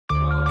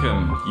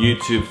Welcome,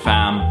 YouTube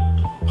fam,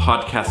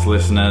 podcast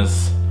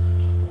listeners.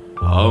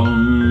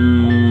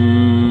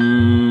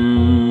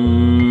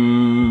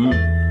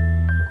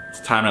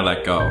 It's time to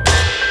let go.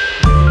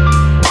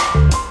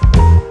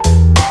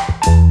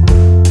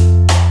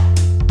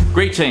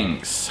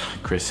 Greetings,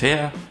 Chris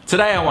here.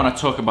 Today I want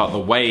to talk about the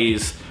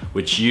ways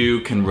which you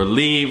can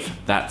relieve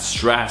that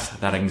stress,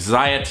 that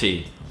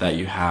anxiety that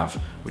you have,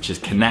 which is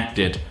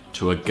connected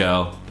to a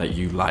girl that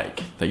you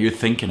like, that you're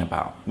thinking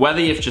about.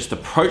 Whether you've just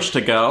approached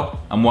a girl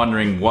and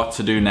wondering what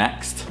to do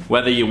next,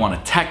 whether you want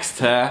to text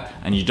her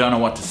and you don't know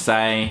what to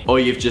say, or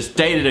you've just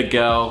dated a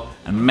girl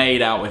and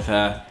made out with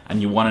her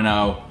and you want to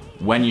know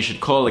when you should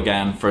call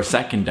again for a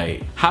second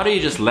date. How do you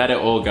just let it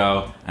all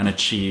go and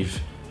achieve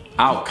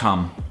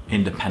outcome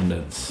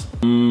independence?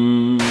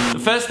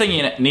 The first thing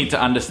you need to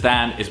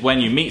understand is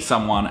when you meet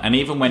someone, and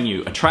even when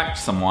you attract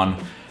someone,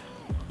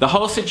 the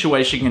whole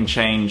situation can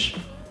change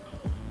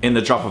in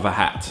the drop of a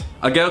hat.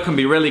 A girl can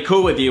be really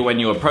cool with you when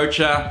you approach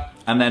her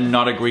and then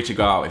not agree to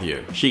go out with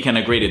you. She can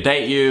agree to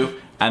date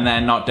you and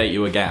then not date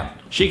you again.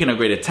 She can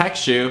agree to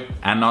text you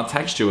and not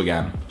text you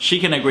again. She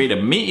can agree to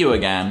meet you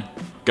again,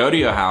 go to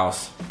your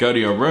house, go to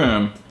your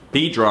room,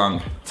 be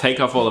drunk, take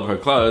off all of her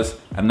clothes,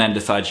 and then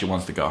decide she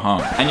wants to go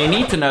home. And you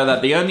need to know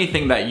that the only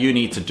thing that you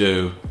need to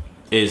do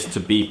is to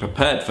be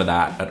prepared for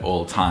that at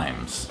all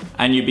times.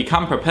 And you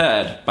become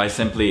prepared by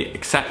simply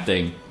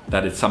accepting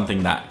that it's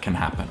something that can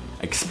happen.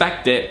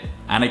 Expect it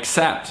and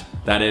accept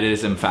that it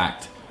is in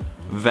fact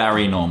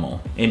very normal.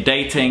 In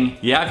dating,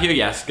 you have your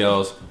yes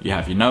girls, you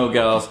have your no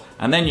girls,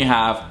 and then you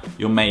have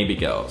your maybe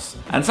girls.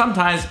 And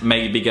sometimes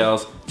maybe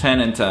girls turn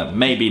into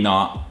maybe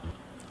not,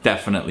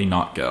 definitely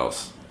not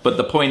girls. But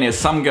the point is,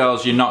 some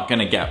girls you're not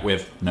gonna get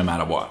with no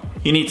matter what.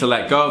 You need to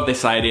let go of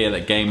this idea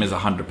that game is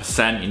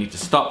 100%. You need to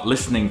stop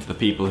listening to the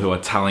people who are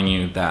telling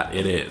you that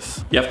it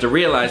is. You have to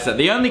realize that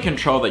the only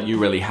control that you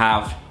really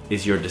have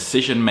is your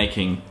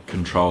decision-making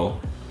control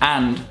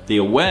and the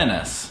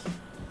awareness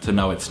to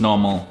know it's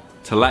normal,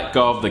 to let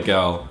go of the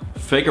girl,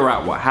 figure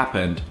out what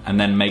happened, and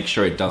then make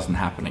sure it doesn't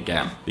happen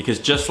again. Because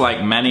just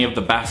like many of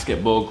the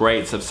basketball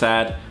greats have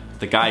said,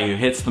 the guy who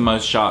hits the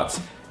most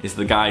shots is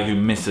the guy who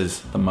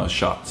misses the most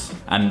shots.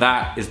 And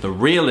that is the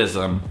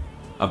realism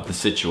of the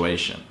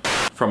situation.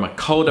 From a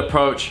cold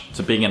approach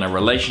to being in a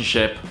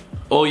relationship,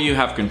 all you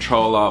have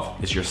control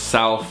of is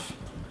yourself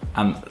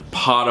and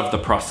part of the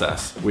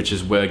process, which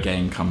is where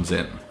game comes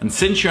in. And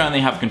since you only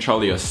have control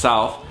of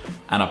yourself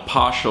and a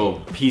partial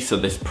piece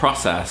of this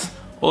process,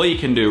 all you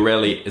can do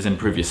really is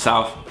improve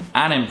yourself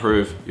and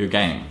improve your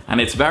game. And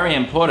it's very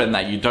important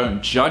that you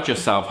don't judge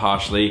yourself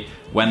harshly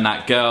when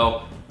that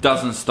girl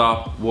doesn't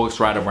stop, walks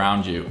right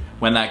around you.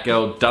 When that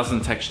girl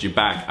doesn't text you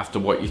back after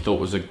what you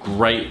thought was a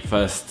great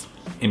first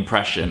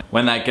impression.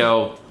 When that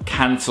girl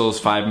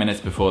cancels 5 minutes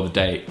before the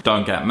date.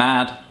 Don't get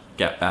mad,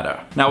 get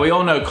better. Now we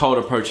all know cold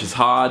approach is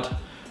hard,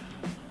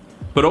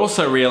 but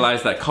also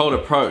realize that cold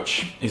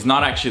approach is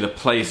not actually the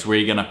place where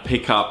you're gonna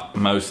pick up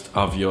most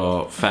of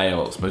your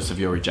fails, most of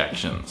your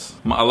rejections.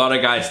 A lot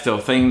of guys still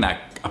think that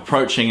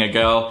approaching a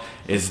girl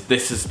is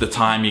this is the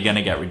time you're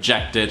gonna get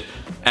rejected,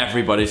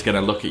 everybody's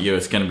gonna look at you,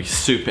 it's gonna be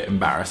super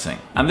embarrassing.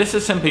 And this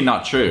is simply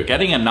not true.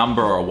 Getting a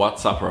number or a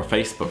WhatsApp or a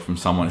Facebook from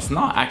someone is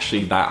not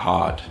actually that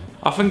hard.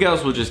 Often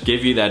girls will just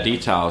give you their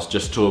details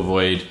just to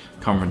avoid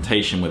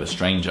confrontation with a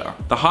stranger.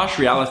 The harsh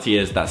reality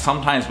is that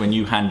sometimes when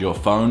you hand your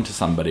phone to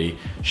somebody,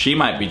 she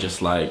might be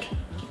just like,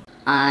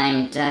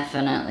 I'm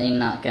definitely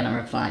not gonna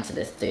reply to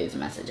this dude's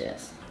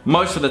messages.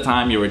 Most of the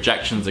time your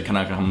rejections are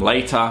gonna come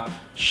later.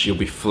 She'll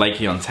be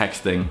flaky on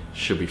texting,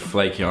 she'll be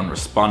flaky on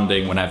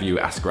responding whenever you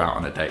ask her out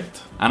on a date.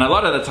 And a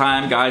lot of the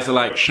time guys are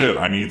like, shit,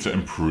 I need to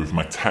improve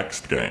my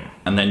text game.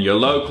 And then your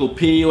local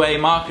PUA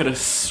marketer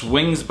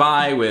swings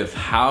by with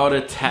how to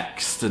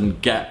text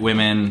and get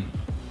women,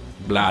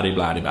 blah de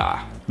blah de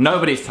blah.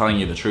 Nobody's telling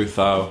you the truth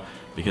though,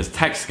 because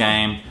text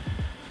game,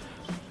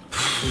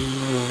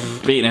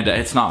 beating it,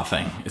 it's not a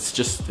thing. It's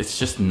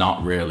just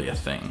not really a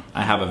thing.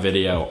 I have a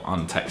video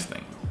on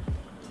texting.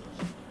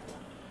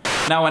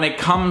 Now when it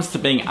comes to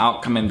being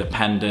outcome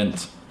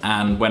independent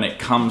and when it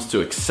comes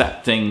to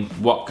accepting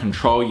what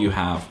control you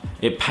have,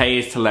 it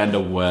pays to lend a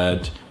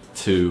word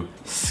to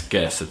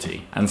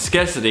scarcity. And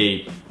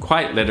scarcity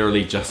quite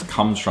literally just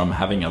comes from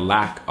having a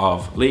lack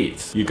of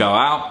leads. You go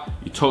out,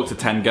 you talk to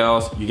 10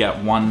 girls, you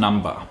get one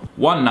number.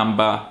 One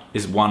number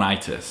is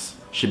one-itis.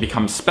 She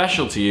becomes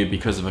special to you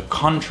because of a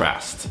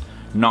contrast,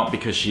 not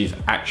because she's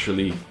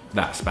actually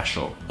that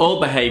special.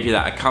 All behavior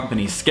that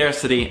accompanies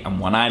scarcity and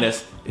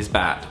one-itis is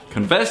bad.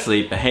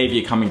 Conversely,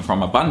 behavior coming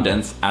from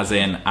abundance, as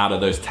in out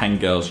of those 10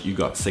 girls you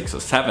got 6 or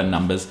 7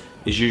 numbers,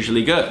 is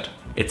usually good.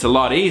 It's a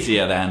lot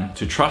easier then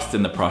to trust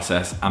in the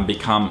process and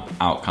become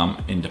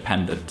outcome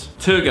independent.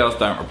 2 girls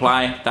don't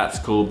reply, that's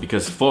cool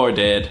because 4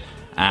 did,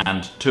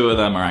 and 2 of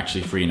them are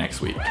actually free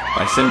next week.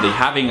 By simply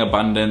having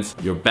abundance,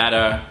 you're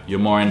better, you're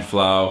more in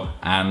flow,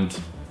 and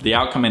the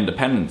outcome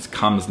independence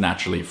comes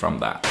naturally from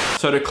that.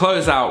 So to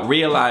close out,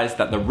 realize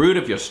that the root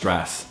of your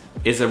stress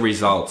is a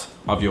result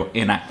of your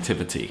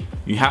inactivity.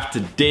 You have to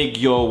dig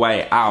your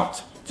way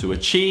out to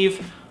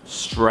achieve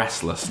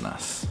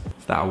stresslessness.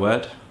 Is that a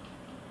word?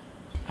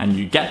 And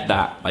you get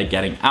that by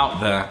getting out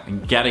there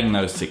and getting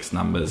those 6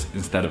 numbers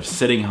instead of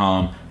sitting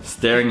home,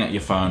 staring at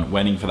your phone,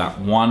 waiting for that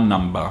one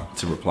number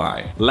to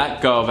reply.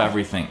 Let go of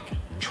everything.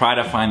 Try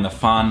to find the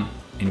fun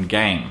in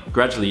game.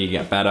 Gradually you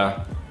get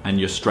better and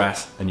your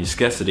stress and your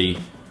scarcity,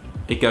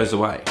 it goes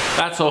away.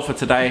 That's all for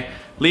today.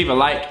 Leave a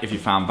like if you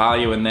found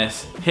value in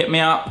this. Hit me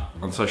up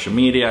on social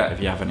media if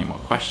you have any more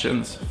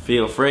questions.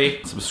 Feel free.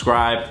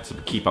 Subscribe to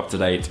keep up to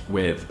date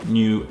with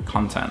new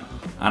content.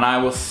 And I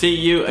will see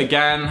you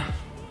again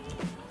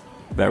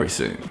very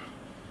soon.